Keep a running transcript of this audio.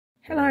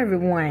Hello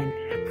everyone.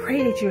 I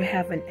pray that you're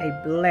having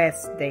a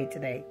blessed day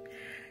today.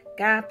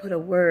 God put a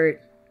word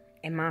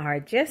in my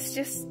heart just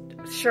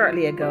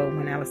shortly ago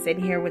when I was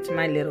sitting here with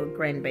my little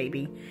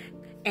grandbaby.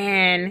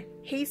 And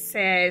he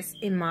says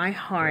in my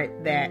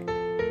heart that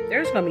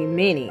there's going to be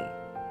many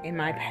in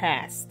my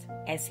past.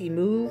 As he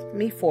moved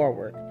me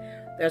forward,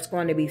 there's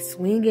going to be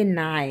swinging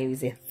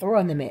knives and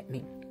throwing them at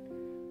me.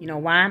 You know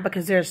why?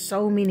 Because there's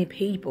so many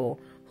people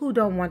who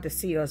don't want to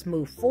see us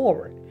move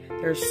forward.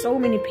 There's so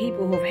many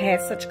people who've had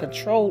such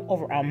control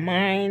over our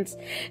minds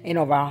and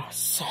over our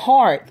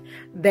heart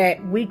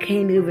that we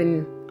can't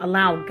even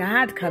allow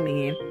God to come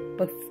in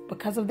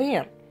because of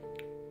them.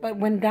 But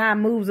when God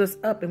moves us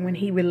up and when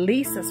he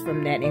releases us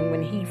from that and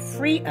when he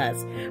frees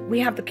us, we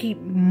have to keep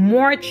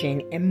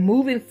marching and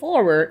moving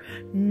forward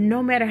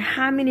no matter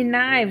how many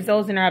knives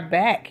those in our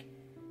back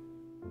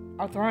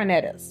are throwing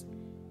at us.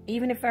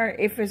 Even if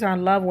it's our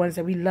loved ones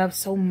that we love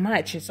so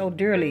much and so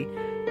dearly,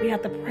 we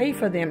have to pray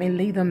for them and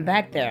leave them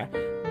back there.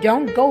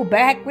 Don't go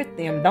back with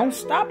them. Don't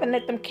stop and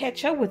let them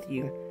catch up with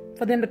you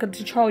for them to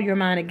control your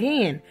mind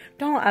again.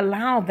 Don't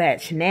allow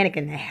that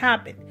shenanigan to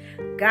happen.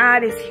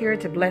 God is here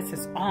to bless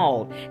us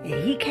all. And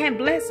he can't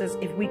bless us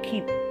if we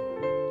keep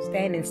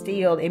standing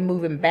still and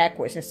moving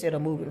backwards instead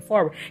of moving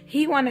forward.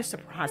 He wants us to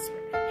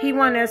prosper. He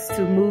wants us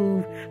to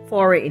move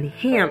forward in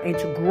him and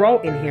to grow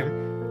in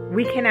him.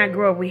 We cannot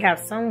grow if we have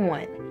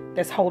someone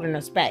that's holding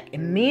us back.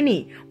 And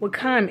many will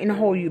come and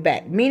hold you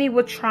back. Many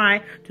will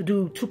try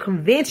to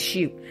convince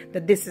you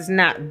that this is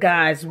not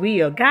God's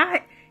will. God,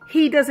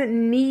 he doesn't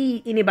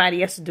need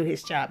anybody else to do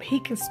his job.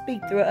 He can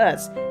speak through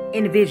us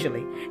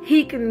individually.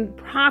 He can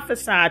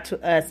prophesy to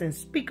us and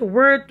speak a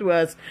word through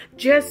us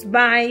just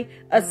by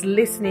us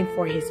listening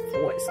for his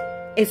voice.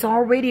 It's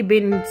already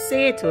been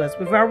said to us.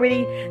 We've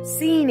already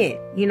seen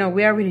it. You know,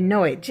 we already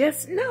know it.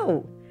 Just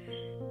know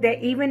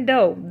that even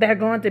though they're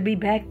going to be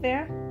back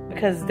there,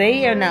 because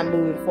they are not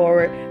moving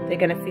forward, they're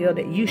going to feel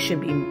that you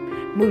should be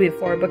moving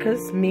forward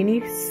because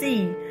many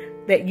see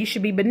that you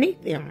should be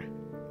beneath them.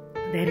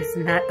 That is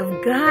not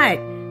of God.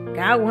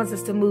 God wants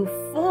us to move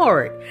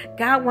forward.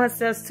 God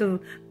wants us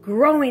to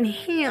grow in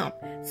him.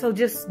 So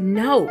just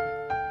know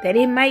that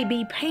it might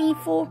be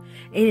painful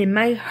and it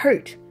might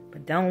hurt,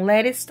 but don't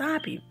let it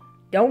stop you.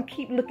 Don't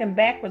keep looking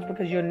backwards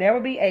because you'll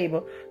never be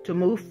able to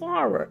move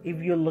forward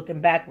if you're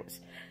looking backwards,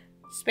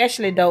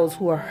 especially those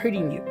who are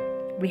hurting you.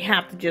 We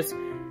have to just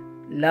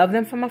love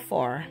them from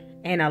afar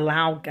and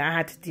allow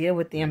God to deal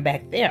with them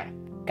back there.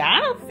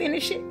 God will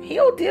finish it.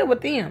 He'll deal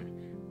with them.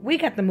 We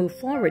got to move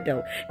forward,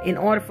 though, in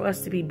order for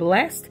us to be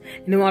blessed,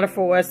 and in order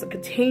for us to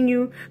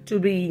continue to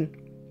be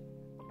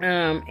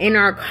in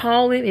our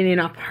calling and in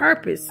our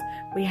purpose.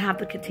 We have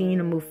to continue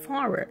to move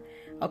forward.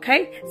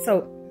 Okay?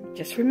 So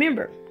just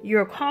remember,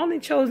 you're called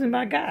and chosen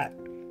by God.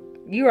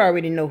 You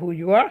already know who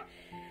you are.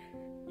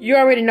 You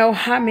already know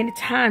how many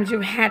times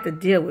you've had to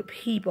deal with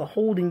people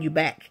holding you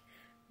back.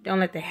 Don't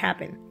let that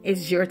happen.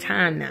 It's your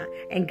time now.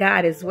 And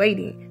God is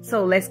waiting.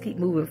 So let's keep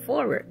moving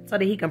forward so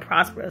that he can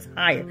prosper us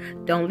higher.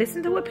 Don't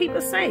listen to what people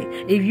say.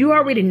 If you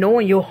already know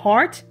in your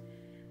heart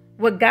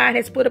what God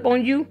has put up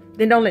on you,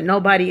 then don't let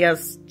nobody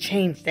else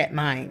change that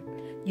mind.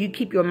 You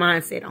keep your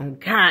mindset on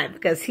God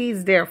because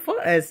he's there for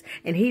us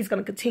and he's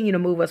going to continue to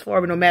move us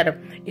forward no matter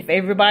if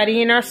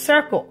everybody in our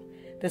circle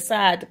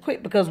decide to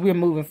quit because we're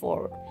moving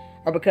forward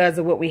or because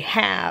of what we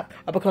have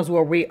or because of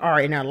where we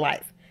are in our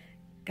life.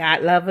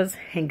 God loves us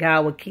and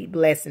God will keep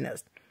blessing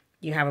us.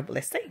 You have a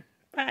blessed day.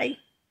 Bye.